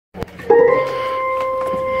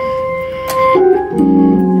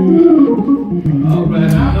All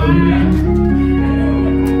right, hallelujah.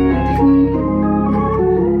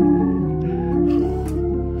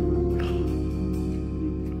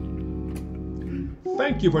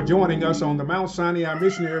 Thank you for joining us on the Mount Sinai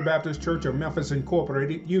Missionary Baptist Church of Memphis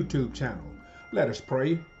Incorporated YouTube channel. Let us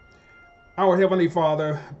pray. Our Heavenly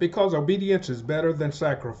Father, because obedience is better than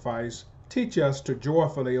sacrifice, teach us to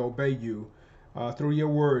joyfully obey you through your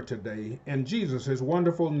word today. In Jesus'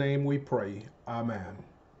 wonderful name we pray. Amen.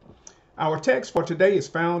 Our text for today is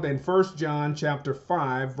found in 1 John chapter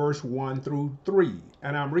 5, verse 1 through 3.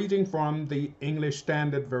 And I'm reading from the English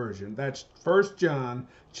Standard Version. That's 1 John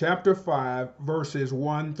chapter 5, verses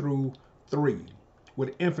 1 through 3,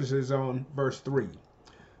 with emphasis on verse 3.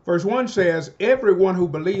 Verse 1 says, "Everyone who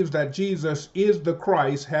believes that Jesus is the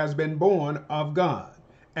Christ has been born of God,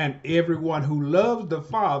 and everyone who loves the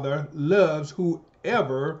Father loves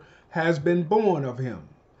whoever has been born of him.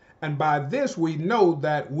 And by this we know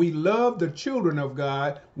that we love the children of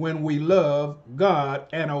God when we love God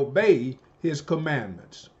and obey his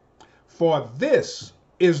commandments. For this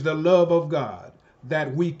is the love of God,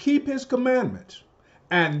 that we keep his commandments,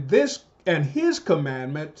 and his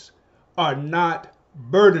commandments are not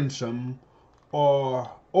burdensome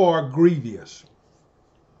or grievous."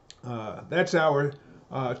 That's our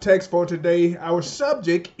text for today. Our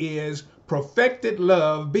subject is perfected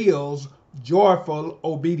love builds joyful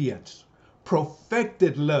obedience.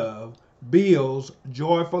 Perfected love builds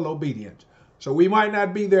joyful obedience. So we might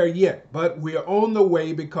not be there yet, but we are on the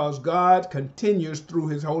way because God continues through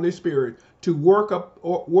his Holy Spirit to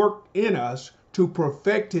work in us to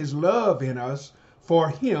perfect his love in us for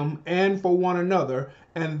him and for one another,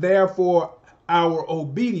 and therefore our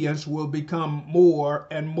obedience will become more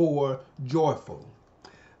and more joyful.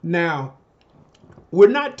 Now, we're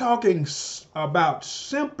not talking about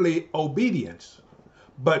simply obedience,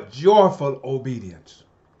 but joyful obedience.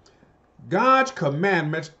 God's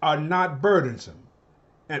commandments are not burdensome,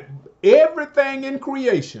 and everything in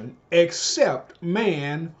creation except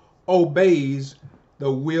man obeys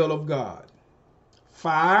the will of God.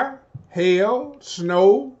 Fire, hail,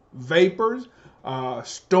 snow, vapors,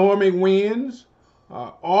 stormy winds,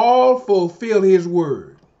 all fulfill his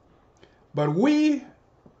word. But we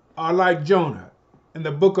are like Jonah in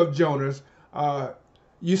the book of Jonah.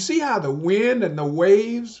 You see how the wind and the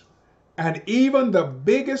waves and even the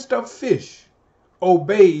biggest of fish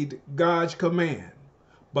obeyed God's command,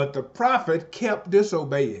 but the prophet kept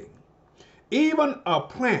disobeying. Even a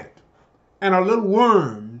plant and a little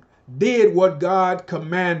worm did what God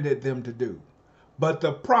commanded them to do, but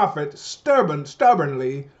the prophet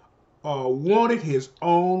stubbornly wanted his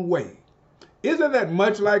own way. Isn't that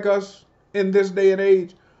much like us in this day and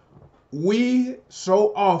age? We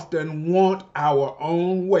so often want our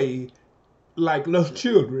own way, like little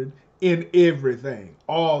children, in everything,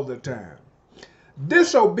 all the time.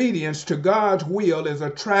 Disobedience to God's will is a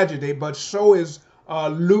tragedy, but so is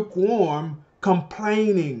lukewarm,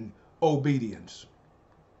 complaining obedience.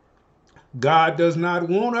 God does not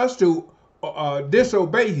want us to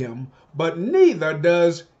disobey him, but neither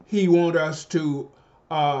does he want us to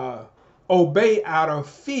obey out of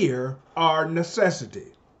fear or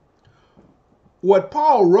necessity. What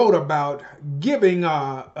Paul wrote about giving,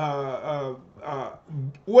 what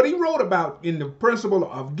he wrote about in the principle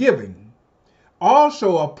of giving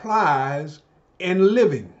also applies in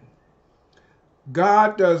living.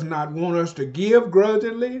 God does not want us to give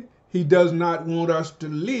grudgingly. He does not want us to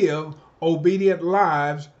live obedient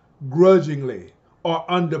lives grudgingly or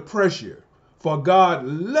under pressure. For God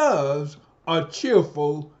loves a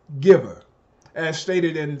cheerful giver, as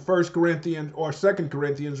stated in 1 Corinthians, or 2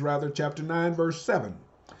 Corinthians rather, chapter 9, verse 7.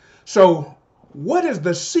 So what is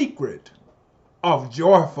the secret of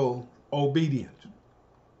joyful obedience?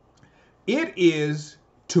 It is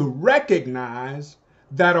to recognize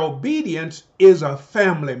that obedience is a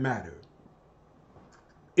family matter.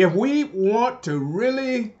 If we want to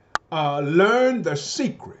really learn the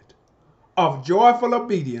secret of joyful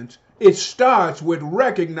obedience, it starts with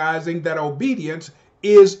recognizing that obedience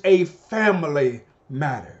is a family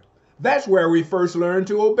matter. That's where we first learn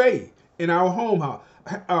to obey in our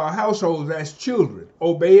households as children,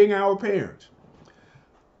 obeying our parents.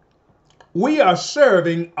 We are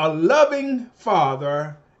serving a loving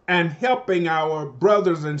Father and helping our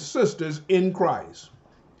brothers and sisters in Christ.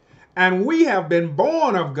 And we have been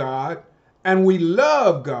born of God, and we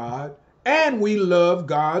love God, and we love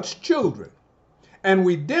God's children. And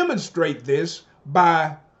we demonstrate this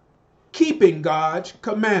by keeping God's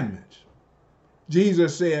commandments.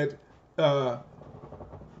 Jesus said,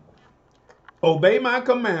 obey my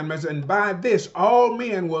commandments, and by this all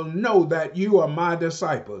men will know that you are my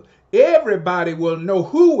disciples, Everybody will know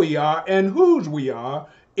who we are and whose we are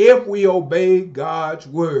if we obey God's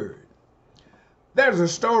word. There's a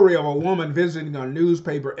story of a woman visiting a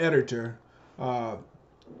newspaper editor.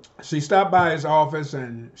 She stopped by his office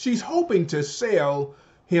and she's hoping to sell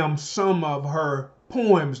him some of her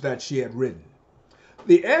poems that she had written.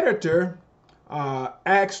 The editor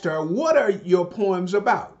asked her, "What are your poems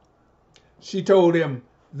about?" She told him,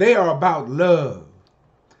 "They are about love."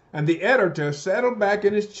 And the editor settled back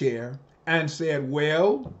in his chair and said,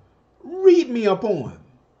 "Well, read me a poem."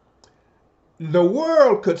 The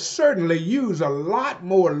world could certainly use a lot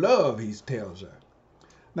more love, he tells her.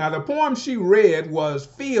 Now, the poem she read was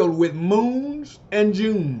filled with moons and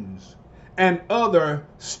Junes and other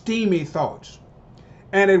steamy thoughts.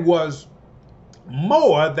 And it was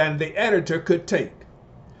more than the editor could take.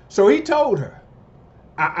 So he told her,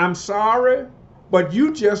 I'm sorry, but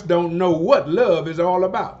you just don't know what love is all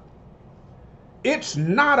about. It's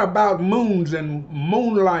not about moons and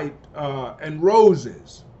moonlight and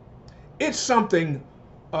roses. It's something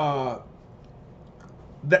that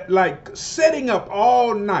like sitting up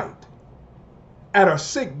all night at a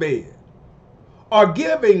sick bed, or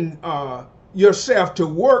giving yourself to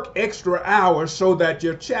work extra hours so that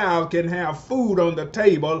your child can have food on the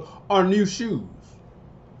table or new shoes.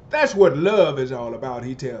 That's what love is all about,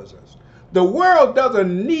 he tells us. The world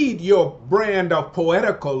doesn't need your brand of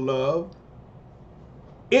poetical love.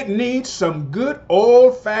 It needs some good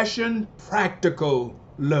old-fashioned practical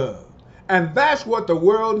love. And that's what the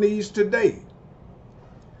world needs today.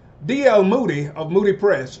 D.L. Moody of Moody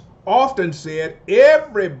Press often said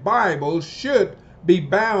every Bible should be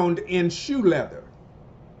bound in shoe leather.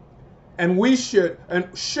 And we should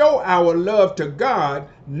show our love to God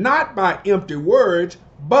not by empty words,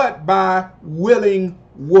 but by willing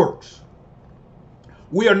works.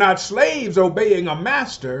 We are not slaves obeying a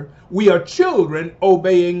master. We are children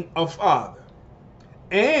obeying a father.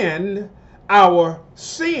 And our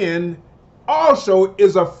sin also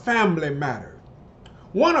is a family matter.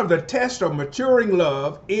 One of the tests of maturing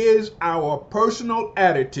love is our personal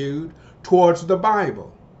attitude towards the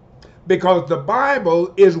Bible, because the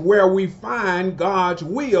Bible is where we find God's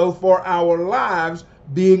will for our lives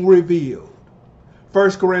being revealed.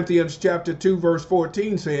 1 Corinthians chapter 2 verse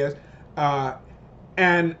 14 says,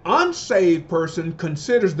 an unsaved person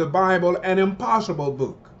considers the Bible an impossible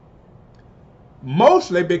book,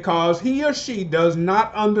 mostly because he or she does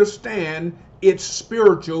not understand its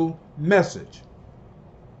spiritual message.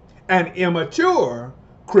 An immature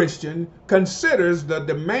Christian considers the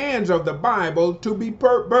demands of the Bible to be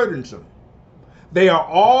burdensome. They are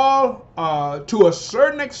all, to a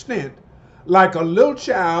certain extent, like a little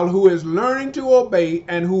child who is learning to obey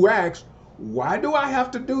and who asks, "Why do I have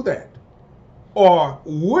to do that?" Or,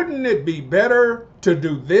 "Wouldn't it be better to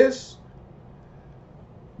do this?"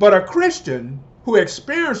 But a Christian who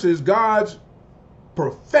experiences God's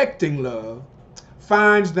perfecting love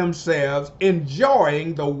finds themselves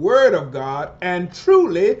enjoying the Word of God and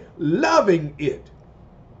truly loving it.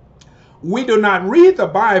 We do not read the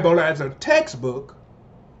Bible as a textbook,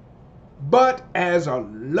 but as a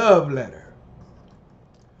love letter.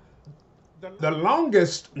 The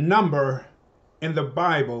longest number in the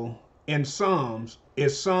Bible in Psalms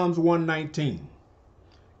is Psalms 119.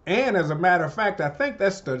 And as a matter of fact, I think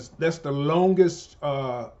that's the longest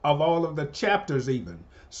of all of the chapters even.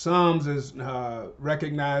 Psalms is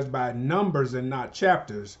recognized by numbers and not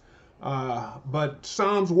chapters. But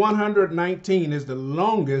Psalms 119 is the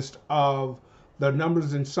longest of the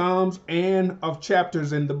numbers in Psalms and of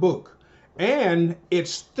chapters in the book. And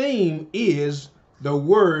its theme is the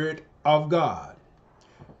Word of God.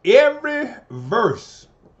 Every verse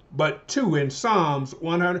but two in Psalms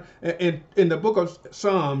 100 in the book of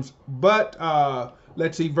Psalms, but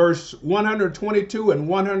let's see, verse 122 and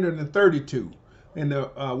 132 in the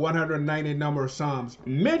 190 number of Psalms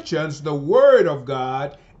mentions the Word of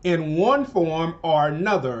God in one form or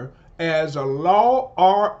another as a law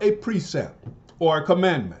or a precept or a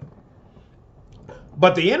commandment.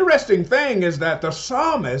 But the interesting thing is that the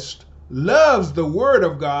psalmist loves the Word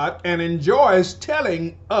of God and enjoys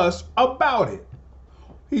telling us about it.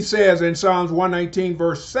 He says in Psalms 119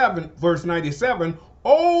 verse 97,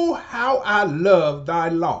 "Oh, how I love thy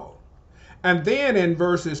law." And then in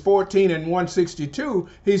verses 14 and 162,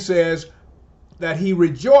 he says that he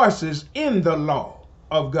rejoices in the law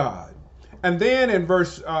of God. And then in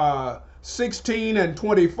verse 16 and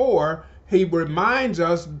 24, he reminds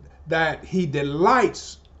us that he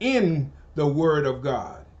delights in the Word of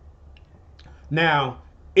God. Now,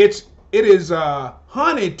 it is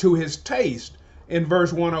honey to his taste in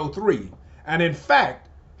verse 103. And in fact,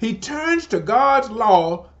 he turns to God's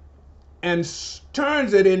law and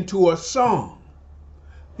turns it into a song.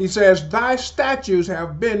 He says, thy statutes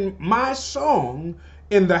have been my song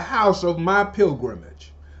in the house of my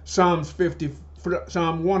pilgrimage. Psalm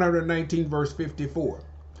 119, verse 54.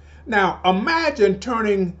 Now, imagine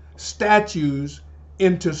turning statues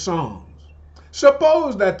into songs.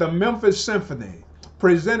 Suppose that the Memphis Symphony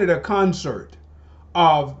presented a concert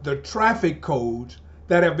of the traffic codes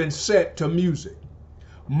that have been set to music.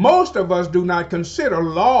 Most of us do not consider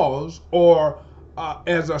laws or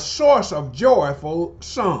as a source of joyful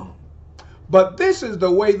song. But this is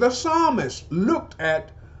the way the psalmist looked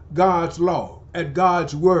at God's law, at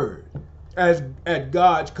God's word, at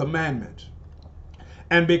God's commandments.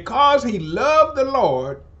 And because he loved the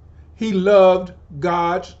Lord, he loved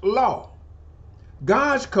God's law.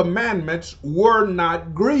 God's commandments were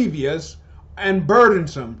not grievous and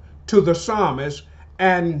burdensome to the psalmist,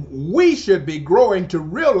 and we should be growing to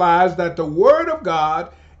realize that the word of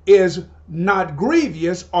God is not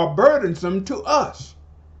grievous or burdensome to us.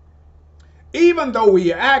 Even though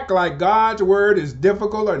we act like God's word is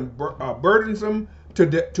difficult and burdensome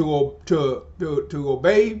to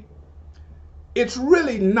obey, it's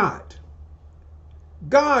really not.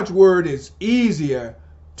 God's word is easier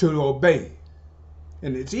to obey.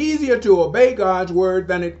 And it's easier to obey God's word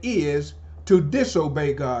than it is to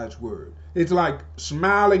disobey God's word. It's like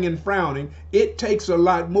smiling and frowning. It takes a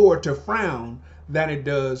lot more to frown than it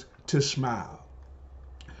does to smile.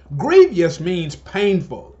 Grievous means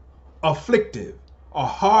painful, afflictive, or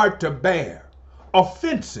hard to bear,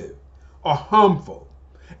 offensive, or harmful.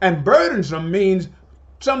 And burdensome means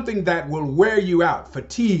something that will wear you out,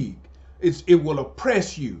 fatigue. It will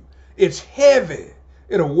oppress you. It's heavy.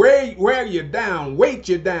 It'll wear you down, weight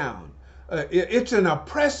you down. It's an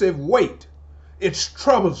oppressive weight. It's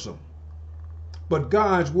troublesome. But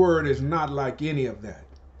God's word is not like any of that.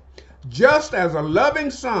 Just as a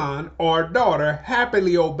loving son or daughter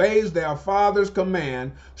happily obeys their father's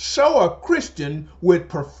command, so a Christian with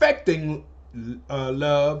perfecting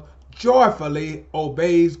love joyfully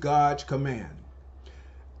obeys God's command.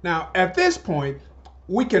 Now, at this point,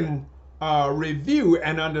 we can review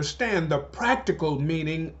and understand the practical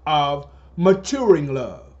meaning of maturing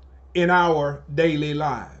love in our daily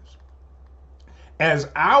lives. As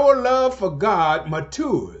our love for God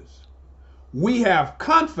matures, we have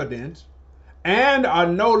confidence and are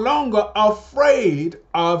no longer afraid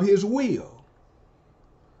of his will.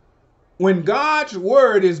 When God's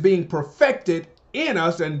word is being perfected in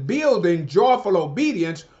us and building joyful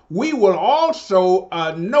obedience, we will also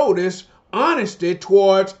notice honesty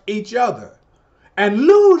towards each other and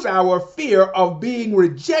lose our fear of being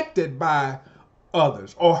rejected by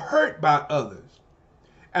others or hurt by others.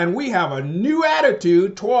 And we have a new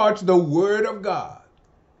attitude towards the word of God.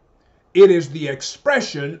 It is the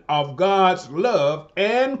expression of God's love,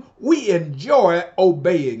 and we enjoy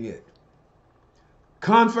obeying it.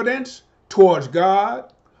 Confidence towards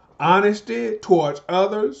God, honesty towards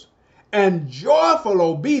others, and joyful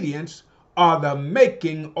obedience are the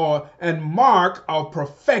making and mark of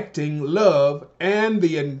perfecting love and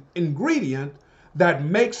the ingredient that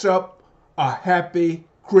makes up a happy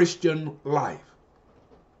Christian life.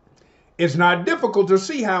 It's not difficult to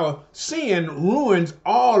see how sin ruins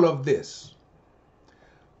all of this.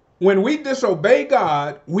 When we disobey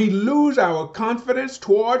God, we lose our confidence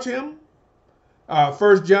towards him.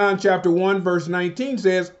 1 John chapter 1 verse 19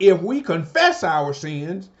 says, if we confess our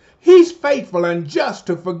sins, he's faithful and just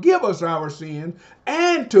to forgive us our sins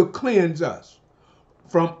and to cleanse us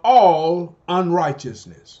from all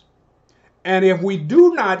unrighteousness. And if we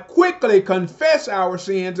do not quickly confess our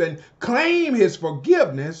sins and claim his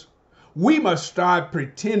forgiveness, we must start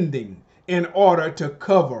pretending in order to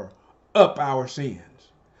cover up our sins.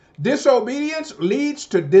 Disobedience leads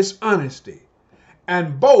to dishonesty,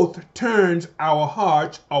 and both turns our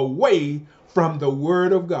hearts away from the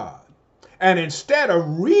word of God. And instead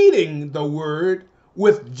of reading the word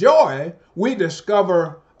with joy, we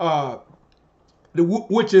discover,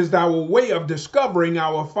 which is our way of discovering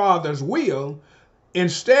our Father's will.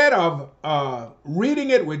 Instead of reading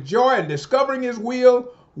it with joy and discovering his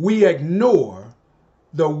will, we ignore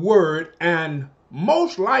the word and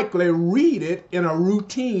most likely read it in a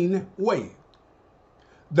routine way.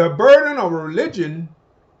 The burden of religion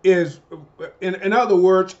is, in other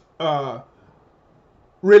words,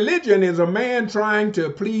 religion is a man trying to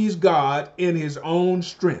please God in his own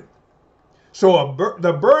strength. So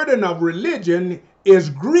the burden of religion is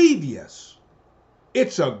grievous.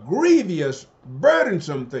 It's a grievous,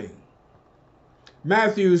 burdensome thing.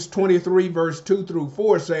 Matthew 23 verse 2 through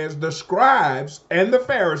 4 says, the scribes and the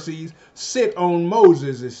Pharisees sit on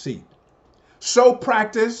Moses' seat. So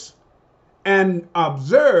practice and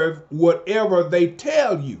observe whatever they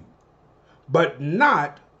tell you, but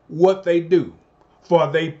not what they do. For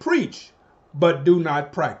they preach, but do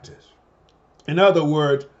not practice. In other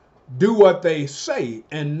words, do what they say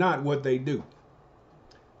and not what they do.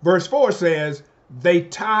 Verse 4 says, they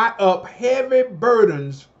tie up heavy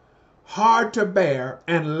burdens hard to bear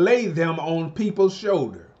and lay them on people's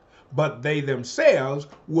shoulders, but they themselves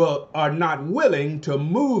are not willing to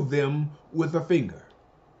move them with a finger.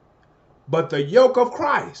 But the yoke of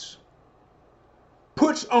Christ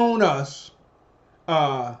puts on us,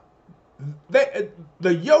 the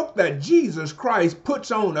yoke that Jesus Christ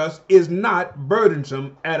puts on us is not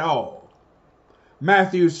burdensome at all.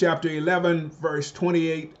 Matthew chapter 11, verse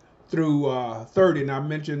 28 through 30, and I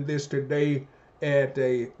mentioned this today at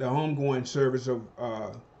the homegoing service of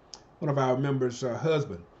one of our members'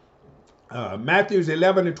 husband. Matthew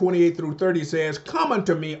 11 and 28 through 30 says, come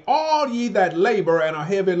unto me, all ye that labor and are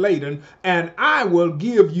heavy laden, and I will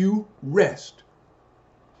give you rest.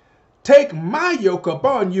 Take my yoke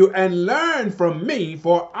upon you and learn from me,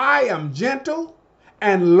 for I am gentle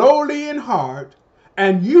and lowly in heart,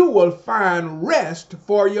 and you will find rest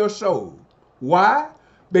for your soul. Why?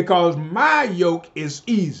 Because my yoke is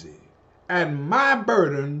easy and my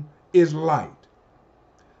burden is light.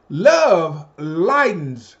 Love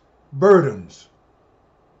lightens burdens,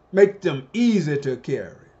 make them easy to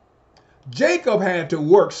carry. Jacob had to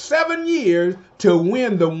work 7 years to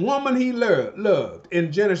win the woman he loved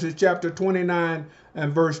in Genesis chapter 29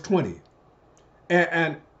 and verse 20.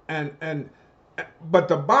 But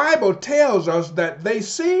the Bible tells us that they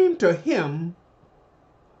seemed to him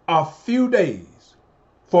a few days,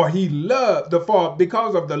 because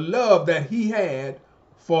of the love that he had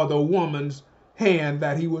for the woman's hand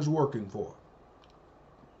that he was working for.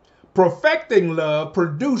 Perfecting love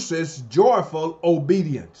produces joyful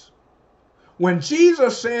obedience. When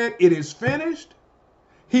Jesus said, it is finished,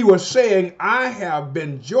 he was saying, I have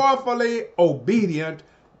been joyfully obedient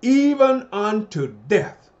even unto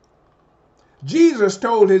death. Jesus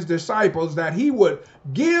told his disciples that he would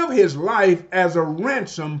give his life as a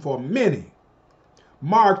ransom for many.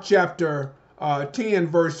 Mark chapter 10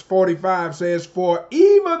 verse 45 says, for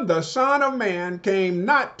even the Son of Man came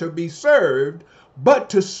not to be served, but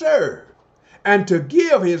to serve, and to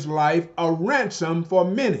give his life a ransom for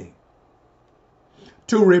many.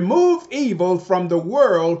 To remove evil from the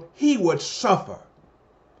world, he would suffer,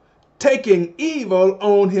 taking evil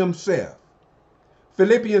on himself.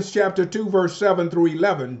 Philippians chapter 2, verse 7 through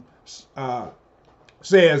 11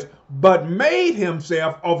 says, but made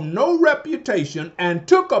himself of no reputation, and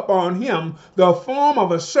took upon him the form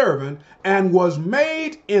of a servant, and was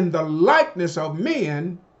made in the likeness of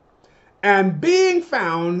men. And being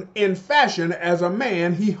found in fashion as a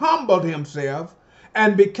man, he humbled himself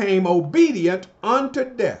and became obedient unto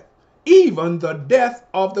death, even the death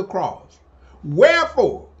of the cross.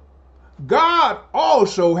 Wherefore, God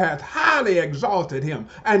also hath highly exalted him,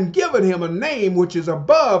 and given him a name which is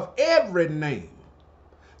above every name,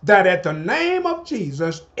 that at the name of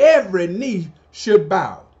Jesus every knee should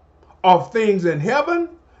bow, of things in heaven,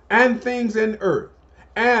 and things in earth,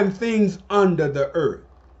 and things under the earth,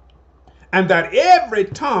 and that every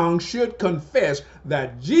tongue should confess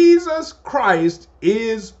that Jesus Christ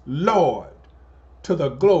is Lord, to the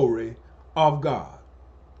glory of God.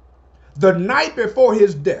 The night before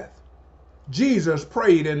his death, Jesus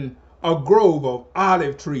prayed in a grove of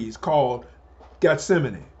olive trees called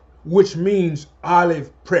Gethsemane, which means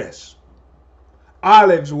olive press.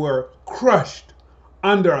 Olives were crushed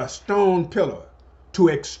under a stone pillar to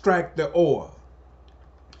extract the oil.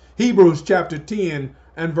 Hebrews chapter 10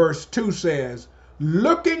 and verse 2 says,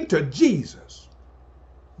 looking to Jesus,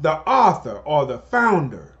 the author or the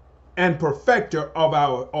founder and perfecter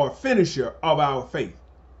of or finisher of our faith,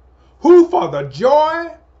 who for the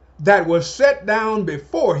joy that was set down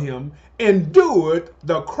before him endured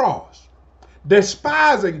the cross,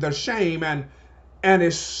 despising the shame, and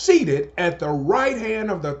is seated at the right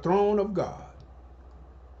hand of the throne of God.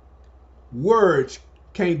 Words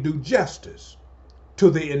can't do justice to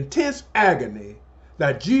the intense agony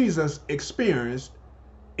that Jesus experienced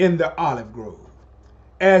in the olive grove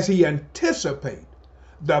as he anticipated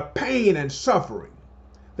the pain and suffering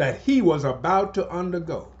that he was about to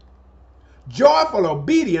undergo. Joyful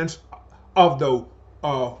obedience of the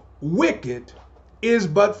wicked is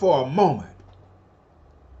but for a moment.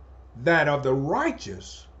 That of the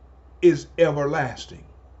righteous is everlasting.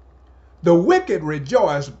 The wicked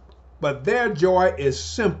rejoice, but their joy is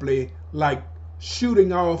simply like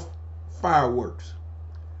shooting off fireworks.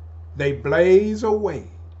 They blaze away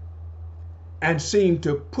and seem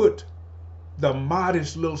to put the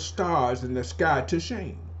modest little stars in the sky to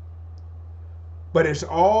shame. but it's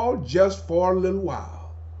all just for a little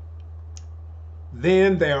while.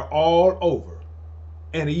 Then they're all over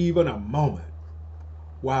in even a moment,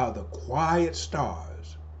 while the quiet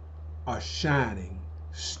stars are shining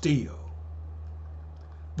still.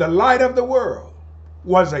 The light of the world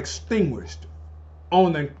was extinguished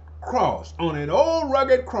on the cross, on an old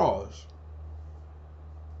rugged cross.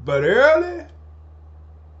 But early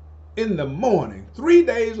in the morning, 3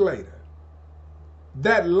 days later,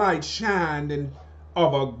 that light shined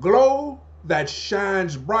of a glow that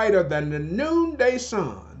shines brighter than the noonday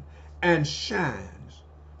sun and shines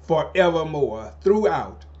forevermore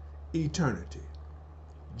throughout eternity.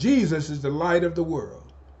 Jesus is the light of the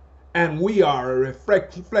world, and we are a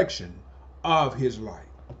reflection of his light.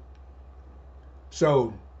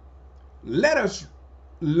 So let us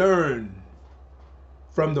learn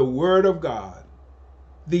from the Word of God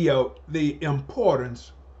the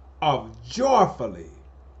importance of joyfully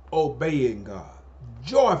obeying God.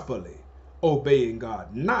 Joyfully obeying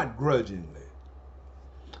God, not grudgingly.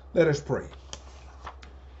 Let us pray.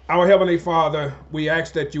 Our Heavenly Father, we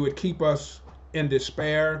ask that you would keep us in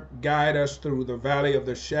despair, guide us through the valley of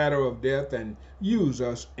the shadow of death, and use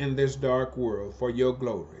us in this dark world for your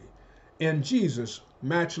glory. In Jesus'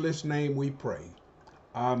 matchless name we pray.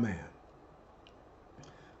 Amen.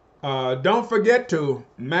 Don't forget to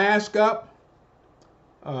mask up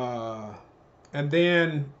and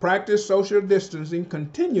then practice social distancing.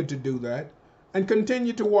 Continue to do that and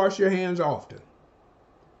continue to wash your hands often.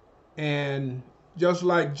 And just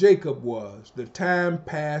like Jacob was, the time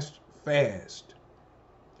passed fast.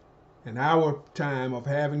 And our time of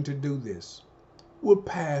having to do this will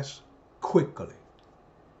pass quickly,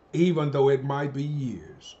 even though it might be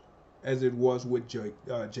years, as it was with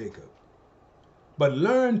Jacob. But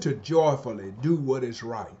learn to joyfully do what is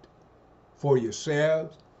right for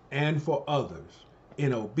yourselves and for others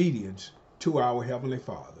in obedience to our Heavenly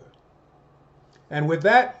Father. And with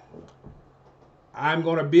that, I'm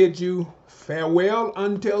going to bid you farewell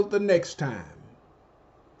until the next time.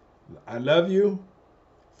 I love you.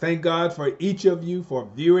 Thank God for each of you for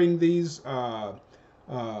viewing these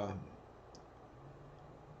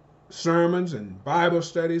sermons and Bible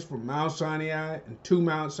studies from Mount Sinai and to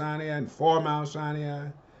Mount Sinai and for Mount Sinai.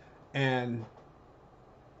 And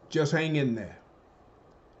just hang in there.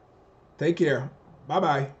 Take care.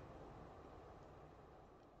 Bye-bye.